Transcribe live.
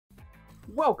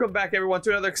Welcome back, everyone,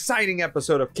 to another exciting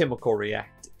episode of Chemical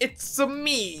React. It's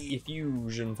me,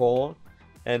 Fusion Form,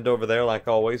 and over there, like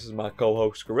always, is my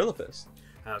co-host Gorilla Fist.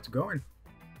 How's it going?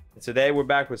 And today we're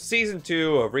back with Season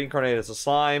 2 of Reincarnated as a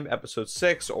Slime, Episode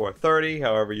 6 or 30,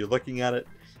 however you're looking at it.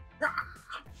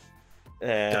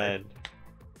 And,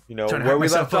 you know, where we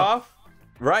left off?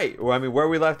 Right. Well, I mean, where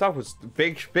we left off was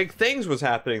big things was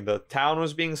happening. The town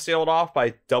was being sealed off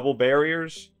by double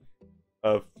barriers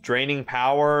of draining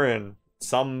power and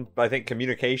some, I think,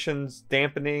 communications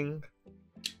dampening.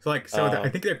 So I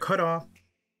think they're cut off,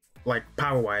 like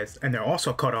power-wise, and they're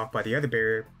also cut off by the other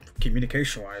barrier,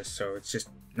 communication-wise. So it's just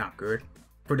not good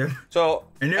for them. So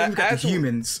and then you got the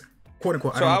humans, quote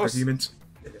unquote. So I don't know humans.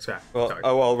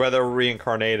 Well, whether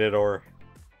reincarnated or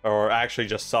actually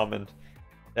just summoned,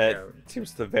 it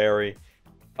seems to vary.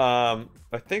 I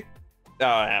think,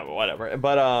 whatever.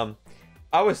 But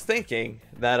I was thinking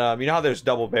that you know how there's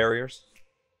double barriers.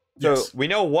 So we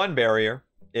know one barrier,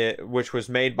 which was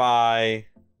made by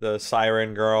the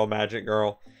Siren Girl, Magic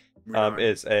Girl,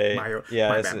 is a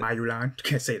Mayulan.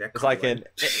 Can't say that.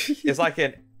 It's like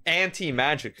an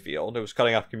anti-magic field. It was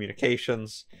cutting off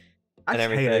communications and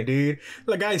everything. I hate it, dude.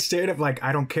 The guy straight up like,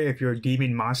 I don't care if you're a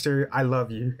demon monster, I love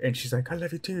you, and she's like, I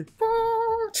love you too.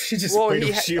 She just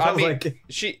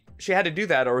she had to do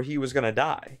that or he was gonna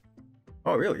die.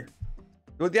 Oh really?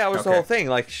 Well, yeah, it was the whole thing.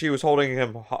 Like she was holding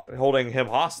him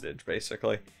hostage,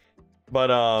 basically. But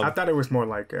I thought it was more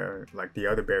like the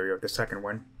other barrier of the second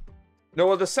one. No,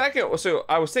 well, the second. So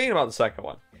I was thinking about the second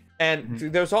one, and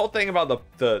there's a whole thing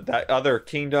about that other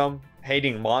kingdom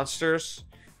hating monsters.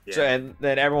 Yeah. So, and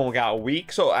then everyone got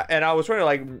weak. So, and I was wondering,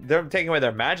 like, them taking away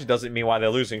their magic doesn't mean why they're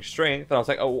losing strength. And I was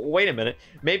like, oh, wait a minute,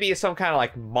 maybe it's some kind of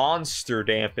like monster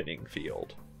dampening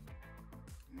field.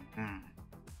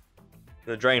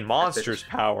 To drain monsters'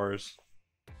 powers.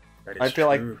 I feel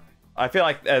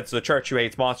like as the church who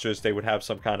hates monsters, they would have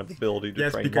some kind of ability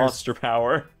to drain monster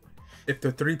power. If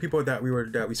the three people that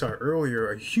we saw earlier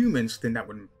are humans, then that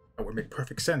would make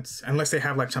perfect sense. Unless they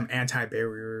have like some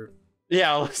anti-barrier.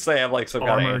 Yeah, unless they have like some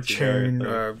kind of armor chain,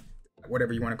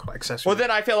 whatever you want to call it, accessory. Well, then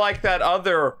I feel like that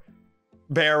other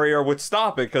barrier would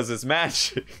stop it because it's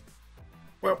magic.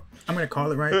 Well, I'm gonna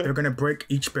call it right. They're gonna break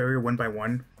each barrier one by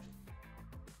one.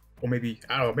 Or maybe,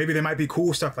 I don't know, maybe there might be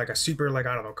cool stuff like a super, like,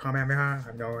 I don't know, Kamehameha.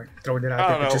 I'm going throwing it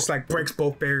out there. It just like breaks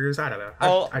both barriers. I don't know.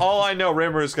 All I know,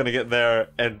 Rimmer's gonna get there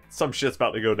and some shit's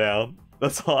about to go down.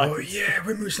 That's all. Yeah,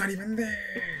 Rimmer's not even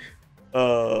there.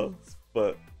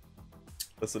 But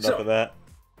that's enough of that.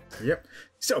 Yep.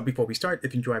 So before we start,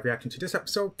 if you enjoy reaction to this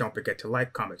episode, don't forget to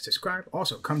like, comment, subscribe.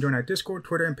 Also, come join our Discord,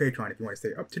 Twitter, and Patreon if you want to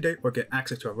stay up to date or get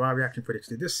access to a raw reaction footage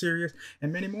to this series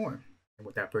and many more. And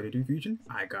without further ado, Fusion,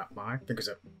 I got my fingers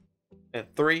up. And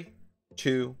 3,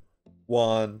 2,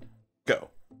 1, go.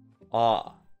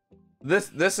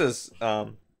 This is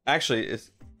actually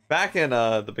it's back in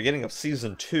the beginning of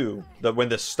season 2 when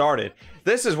this started.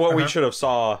 This is what we should have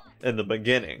saw in the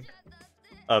beginning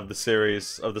of the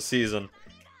series of the season.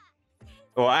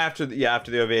 Well, after the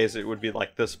OVAs, it would be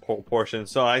like this whole portion.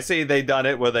 So I see they done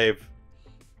it where they've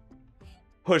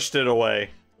pushed it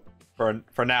away for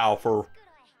now. For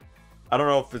I don't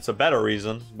know if it's a better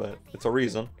reason, but it's a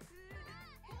reason.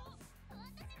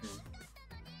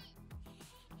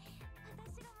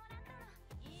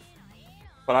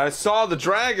 But I saw the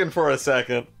dragon for a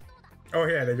second. Oh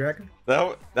yeah, the dragon.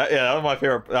 That was my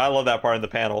favorite. I love that part in the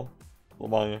panel.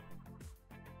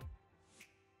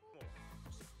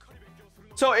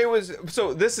 So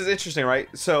this is interesting, right?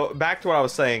 So back to what I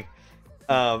was saying.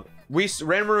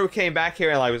 Renmaru came back here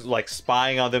and I was like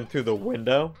spying on them through the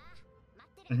window.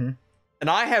 And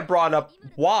I had brought up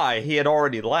why he had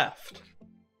already left.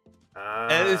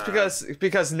 And it's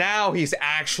because now he's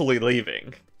actually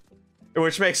leaving.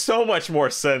 Which makes so much more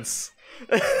sense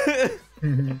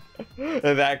in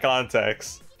that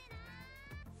context.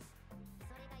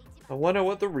 I wonder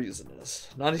what the reason is.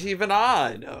 Not even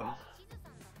I know.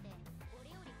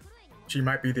 She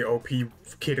might be the OP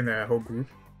kid in that whole group.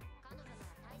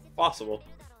 Possible.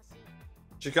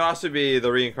 She could also be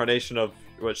the reincarnation of,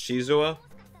 what, Shizua?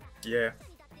 Yeah.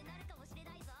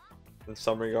 In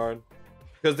some regard.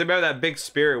 Because remember that big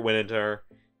spirit went into her.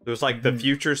 There was like the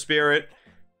future spirit.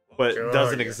 But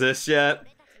doesn't exist yet.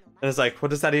 And it's like, what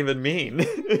does that even mean?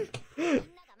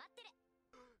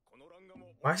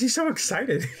 Why is he so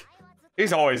excited?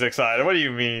 He's always excited. What do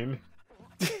you mean?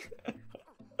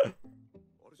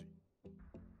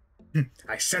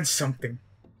 I sense something.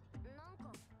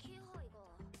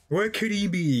 Where could he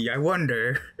be? I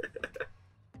wonder.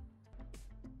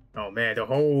 Oh man, the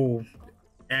whole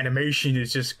animation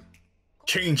is just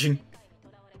changing.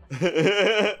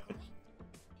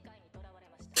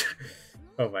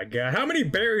 Oh my god, how many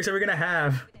berries are we gonna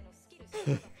have?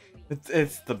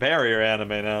 It's the barrier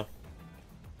anime now.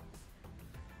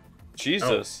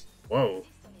 Jesus. Oh, whoa.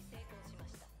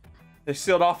 They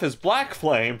sealed off his black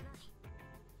flame.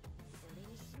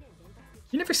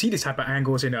 You never see these type of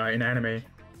angles in anime.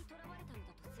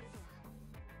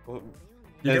 Well,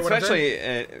 You get what I'm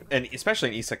saying?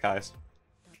 especially in isekais.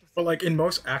 But like in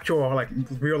most actual like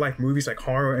real life movies, like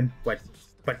horror and like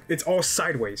it's all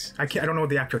sideways. I don't know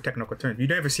the actual technical term. You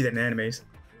never see that in animes.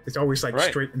 It's always like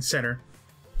straight and center.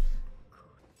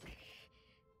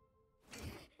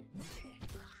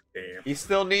 Damn. He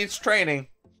still needs training.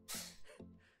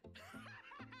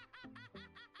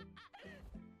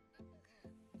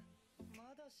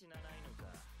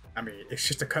 I mean, it's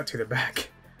just a cut to the back.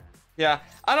 Yeah,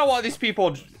 I don't want these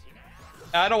people.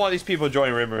 I don't want these people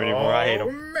joining Rimmer anymore. I hate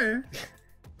them. Man.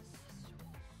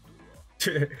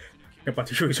 I'm about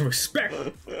to show you some respect.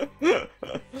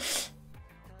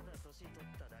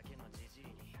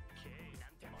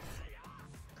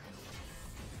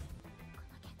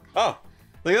 Oh,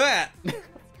 look at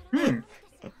that.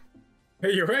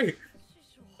 Hey, you're right.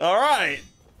 All right.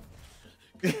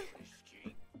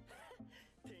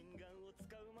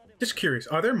 Just curious,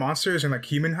 are there monsters and like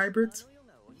human hybrids?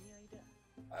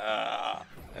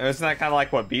 Isn't that kind of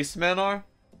like what Beastmen are?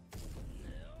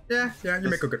 Yeah, you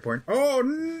make a good point. Oh,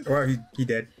 well, he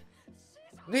dead.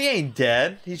 He ain't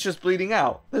dead. He's just bleeding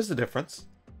out. There's the difference.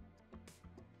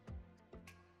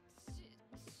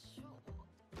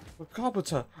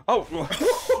 Kabuta. Oh.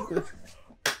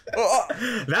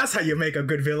 That's how you make a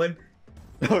good villain.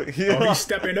 Oh, yeah. Oh, he's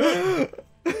stepping up.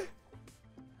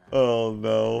 Oh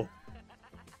no.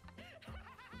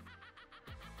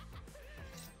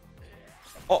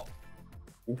 Oh.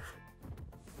 Oof.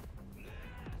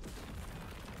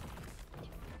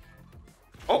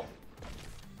 Oh.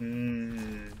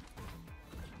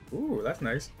 Ooh, that's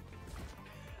nice.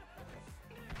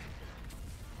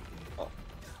 Oh.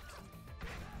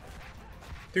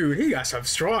 Dude, he got some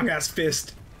strong ass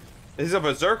fist. He's a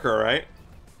berserker, right?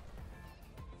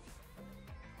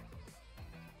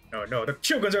 No, the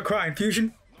children are crying,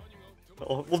 Fusion.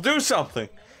 We'll do something.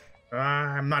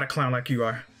 I'm not a clown like you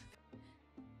are.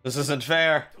 This isn't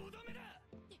fair.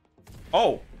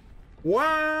 Oh.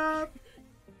 What?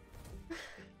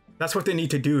 That's what they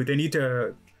need to do. They need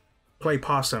to play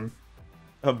possum.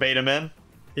 A beta man?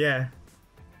 Yeah.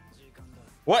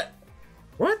 What?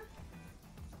 What?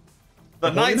 The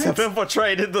Knights have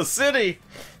infiltrated the city.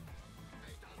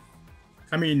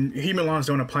 I mean, Himalons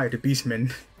don't apply to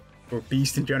Beastmen. Or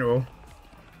Beast in general.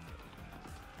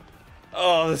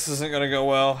 Oh, this isn't gonna go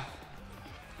well.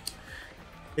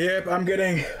 Yep, I'm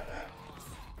getting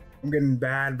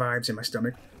bad vibes in my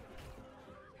stomach.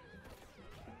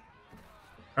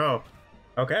 Oh,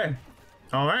 okay.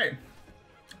 Alright.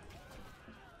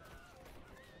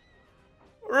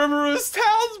 Rimmeroo's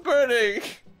town's burning!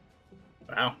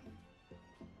 Wow.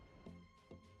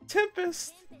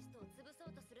 Tempest.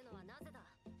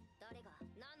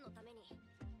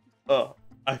 Oh,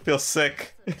 I feel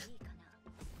sick.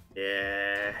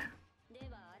 Yeah.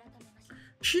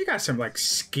 She got some like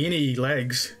skinny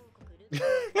legs.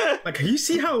 Like, you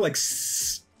see how like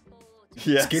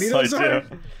Yes, skinny those are?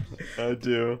 I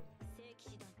do.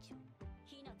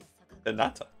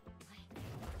 Hinata.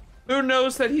 Who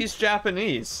knows that he's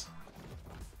Japanese?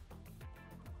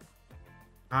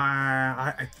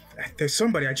 There's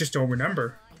somebody I just don't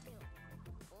remember.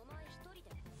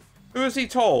 Who is he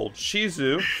told?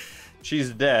 Shizu.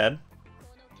 She's dead.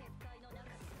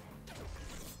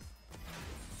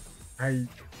 I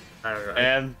don't know.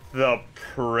 And the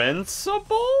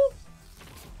principal?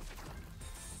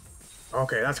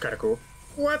 Okay, that's kind of cool.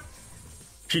 What?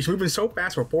 She's moving so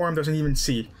fast her forearm doesn't even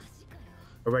see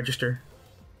a register.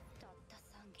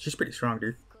 She's pretty strong,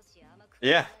 dude.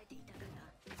 Yeah.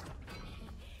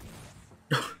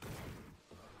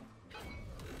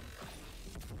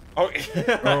 Oh.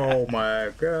 Oh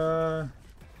my god.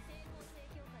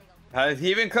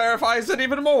 He even clarifies it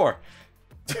even more.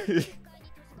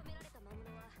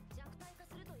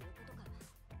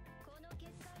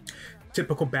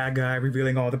 Typical bad guy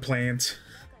revealing all the plans.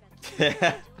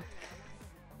 Yeah.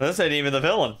 This ain't even the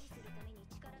villain.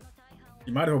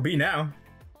 You might as well be now.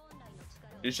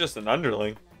 He's just an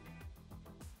underling.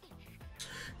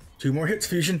 2 more hits,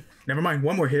 Fusion. Never mind,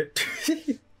 1 more hit.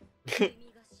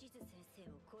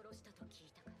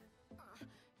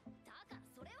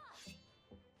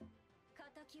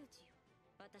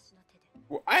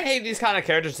 I hate these kind of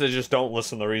characters that just don't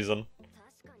listen to reason.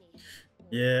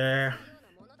 Yeah.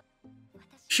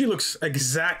 She looks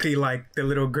exactly like the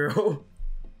little girl.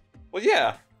 Well,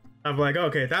 yeah. I'm like,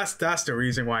 okay, that's the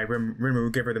reason why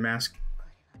Rimuru gave her the mask.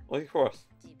 Well, of course.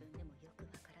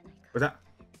 Was that?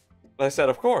 I said,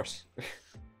 of course.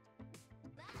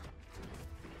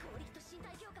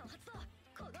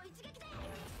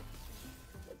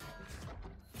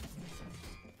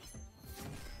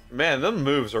 Man, them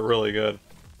moves are really good.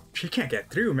 She can't get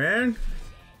through, man.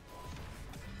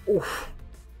 Oof.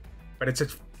 But it's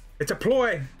a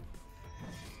ploy.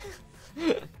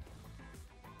 They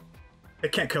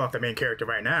can't kill off the main character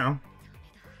right now.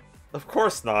 Of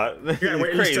course not. You gotta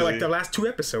wait at least till like the last 2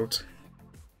 episodes.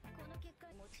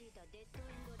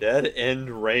 Dead End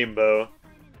Rainbow.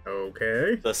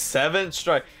 Okay. The 7th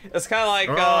strike. It's kind of like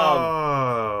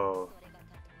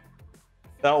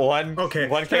that one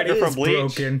character from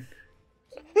Bleach. Broken.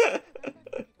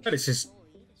 That is just.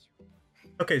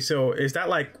 Okay, so is that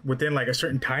like within like a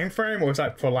certain time frame, or is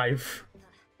that for life?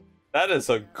 That is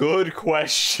a good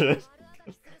question.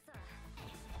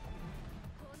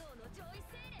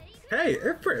 Hey,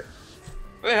 Ifrit.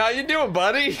 Hey, how you doing,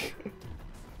 buddy?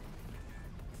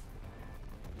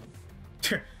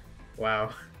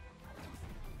 Wow.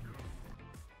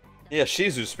 Yeah,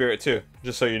 Shizu's spirit too,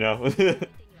 just so you know. Is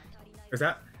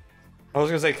that? I was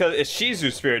gonna say, cause it's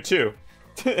Shizu's spirit too.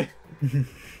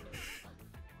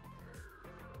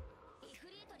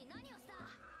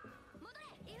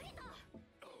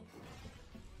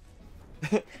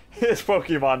 It's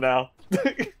Pokemon now.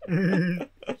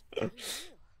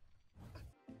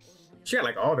 She had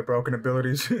like all the broken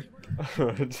abilities.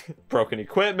 Broken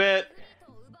equipment,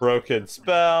 broken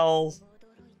spells.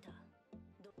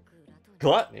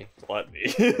 Gluttony.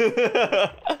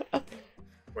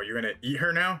 Well, you're gonna eat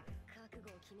her now?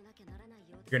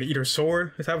 You're gonna eat her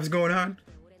sword? Is that what's going on?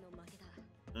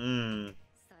 Man,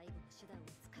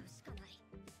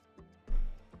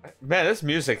 this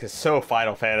music is so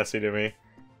Final Fantasy to me.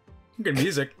 Good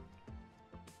music.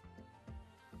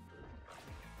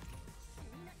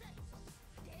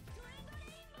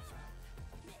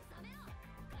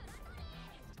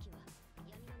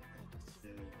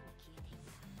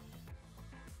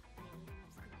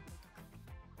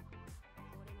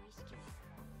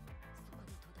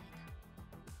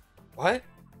 What?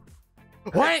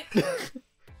 What? Wait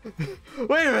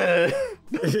a minute!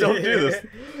 Don't do this.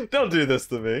 Don't do this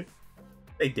to me.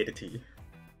 They did it to you.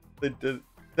 They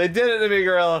did it to me,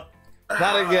 Gorilla.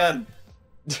 Not again.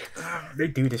 They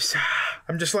do this.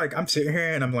 I'm just like, I'm sitting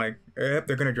here and I'm like, yep,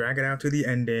 they're gonna drag it out to the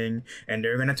ending and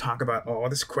they're gonna talk about all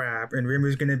this crap and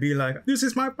Rimu's gonna be like, this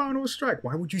is my final strike.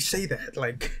 Why would you say that?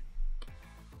 Like,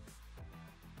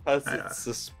 it's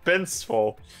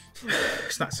suspenseful.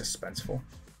 It's not suspenseful.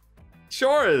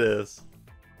 Sure it is.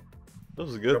 That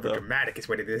was good though. Dramatic is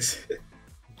what it is.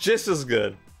 Just as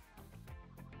good.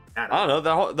 I don't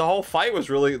know. The whole fight was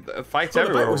really fights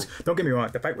everywhere. Don't get me wrong.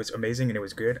 The fight was amazing and it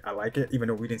was good. I like it, even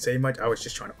though we didn't say much. I was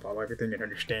just trying to follow everything and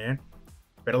understand.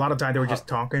 But a lot of times they were just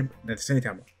talking and at the same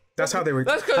time. That's how they were.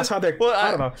 That's how they're. Well,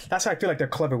 I don't know. That's how I feel like they're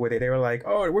clever with it. They were like,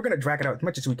 "Oh, we're gonna drag it out as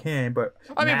much as we can, but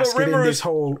mask it in this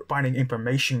whole finding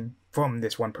information from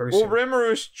this one person." Well,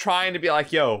 Rimuru's trying to be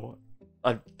like, "Yo,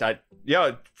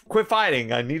 yo, quit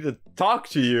fighting. I need to talk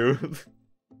to you."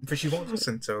 But she won't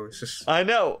listen, so it's just. I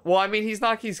know. Well, I mean, he's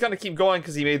gonna keep going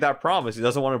because he made that promise. He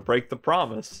doesn't want to break the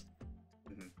promise,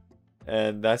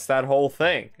 and that's that whole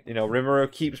thing. You know,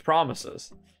 Rimuru keeps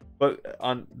promises. But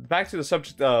back to the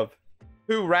subject of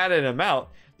who ratted him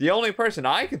out, the only person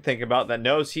I could think about that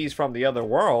knows he's from the other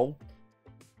world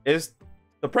is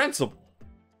the principal.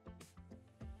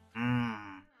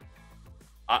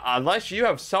 Unless you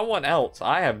have someone else,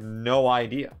 I have no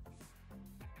idea.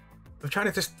 I'm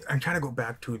trying to go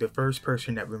back to the first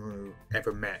person that Rimuru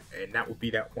ever met, and that would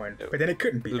be that one. But then it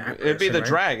couldn't be that. It'd be the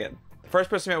dragon. The first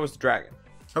person he met was the dragon.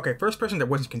 Okay, first person that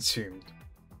wasn't consumed.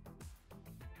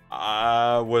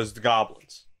 Was the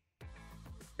goblins.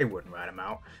 They wouldn't rat him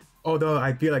out. Although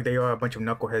I feel like they are a bunch of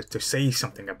knuckleheads to say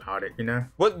something about it, you know?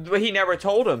 But he never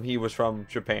told him he was from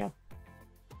Japan.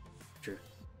 True.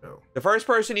 Oh. The first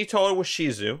person he told was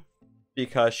Shizu,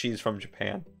 because she's from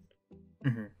Japan.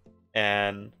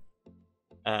 And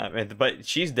but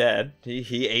she's dead.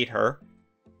 He ate her.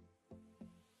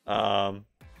 And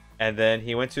then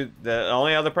he went to the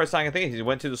only other person I can think of. He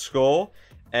went to the school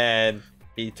and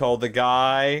he told the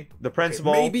guy, the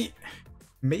principal. Okay,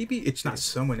 maybe it's not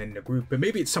someone in the group, but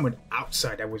maybe it's someone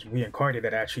outside that was reincarnated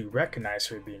that actually recognized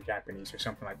her being Japanese or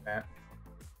something like that.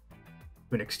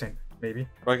 To an extent, maybe.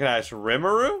 Recognized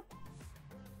Rimuru?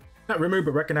 Not Rimuru,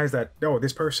 but recognize that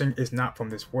this person is not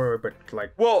from this world, but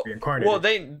like reincarnated. Well,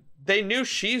 they knew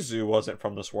Shizu wasn't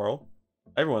from this world.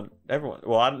 Everyone.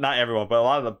 Well, not everyone, but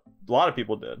a lot of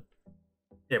people did.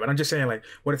 Yeah, but I'm just saying, like,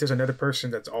 what if there's another person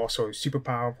that's also super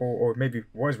powerful, or maybe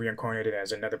was reincarnated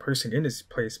as another person in this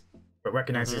place, but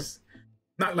recognizes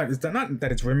not like it's not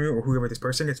that it's Rimuru or whoever this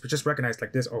person is, but just recognize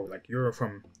like this. Oh, like you're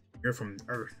from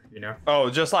Earth, you know? Oh,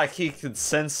 just like he could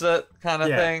sense it, kind of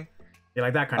thing. Yeah,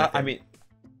 like that kind of thing.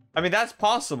 I mean that's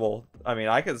possible. I mean,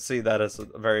 I could see that as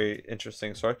a very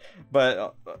interesting story.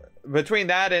 But between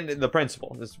that and the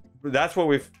principal, that's what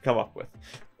we've come up with.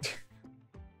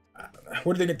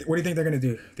 What do you think they're gonna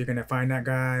do? They're gonna find that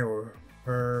guy or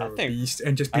her or Beast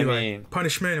and just be like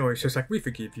punishment, or it's just like we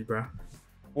forgive you, bro?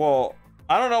 Well,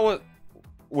 I don't know what.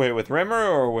 Wait, with Rimmer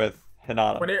or with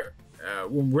Hinata?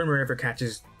 When Rimmer ever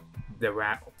catches the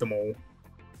rat, the mole.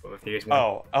 Well, if there's one.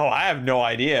 Oh, I have no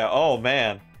idea. Oh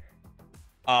man.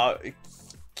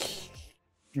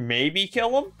 Maybe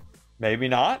kill him, maybe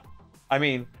not. I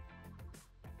mean,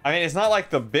 it's not like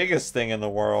the biggest thing in the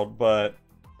world, but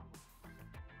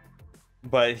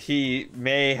he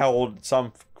may hold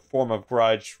some form of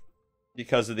grudge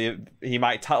because of he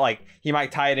might tie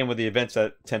it in with the events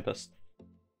at Tempest.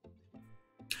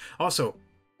 Also,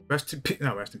 rest in peace,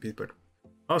 but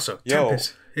also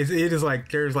Tempest. It is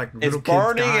like there's like little it's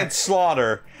burning and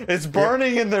slaughter. It's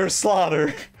burning in their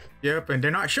slaughter. Yep, and they're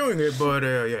not showing it, but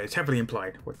yeah, it's heavily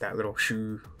implied with that little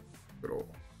little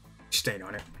stain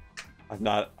on it. I'm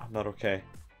not okay.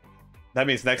 That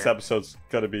means next episode's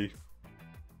gonna be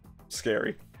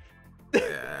scary.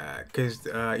 Because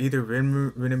either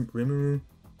Rimuru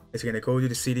is gonna go to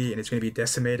the city and it's gonna be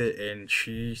decimated, and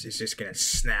she is just gonna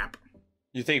snap.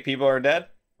 You think people are dead?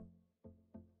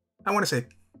 I want to say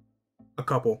a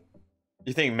couple.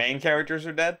 You think main characters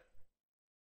are dead?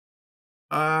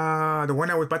 The one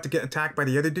that was about to get attacked by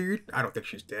the other dude, I don't think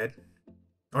she's dead.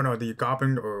 Oh no, the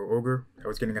goblin or ogre that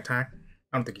was getting attacked,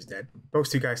 I don't think he's dead. Those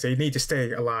two guys, they need to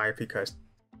stay alive because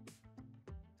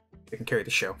they can carry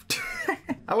the show.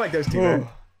 I like those two, man.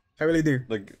 I really do.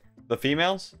 The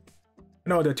females?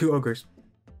 No, the two ogres.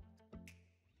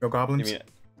 No goblins. You mean...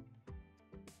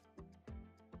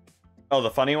 Oh, the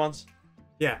funny ones?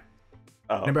 Yeah.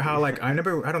 Oh. Remember how I don't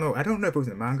know if it was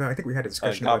in the manga. I think we had a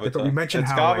discussion about it, but we mentioned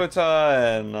it's how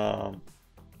Kabuta and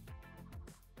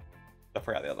I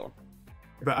forgot the other one.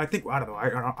 But I think I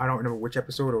don't remember which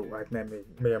episode, or I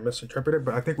may have misinterpreted.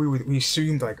 But I think we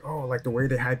assumed like the way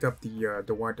they hyped up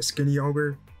the skinny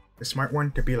ogre, the smart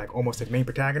one, to be like almost the main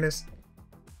protagonist.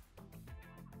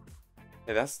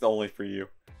 Hey, that's only for you.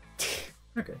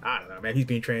 Okay, I don't know, man. He's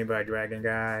being trained by a dragon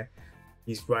guy.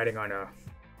 He's riding on a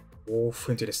wolf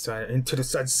into the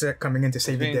sunset, coming in to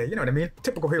save the day. You know what I mean?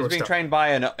 Typical hero stuff. He's being trained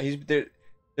by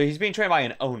he's being trained by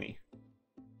an Oni.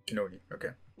 An Oni, okay.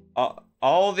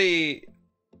 All the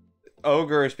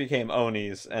ogres became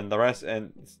Onis, and the rest,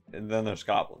 and then there's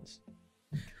goblins.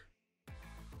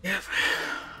 Yeah.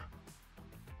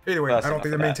 Either way, I don't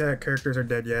think the main characters are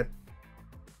dead yet.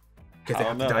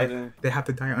 Because they have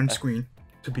to die on screen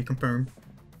to be confirmed.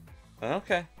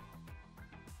 Okay.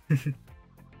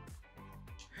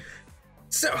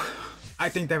 So, I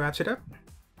think that wraps it up.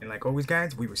 And like always,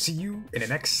 guys, we will see you in the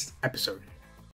next episode.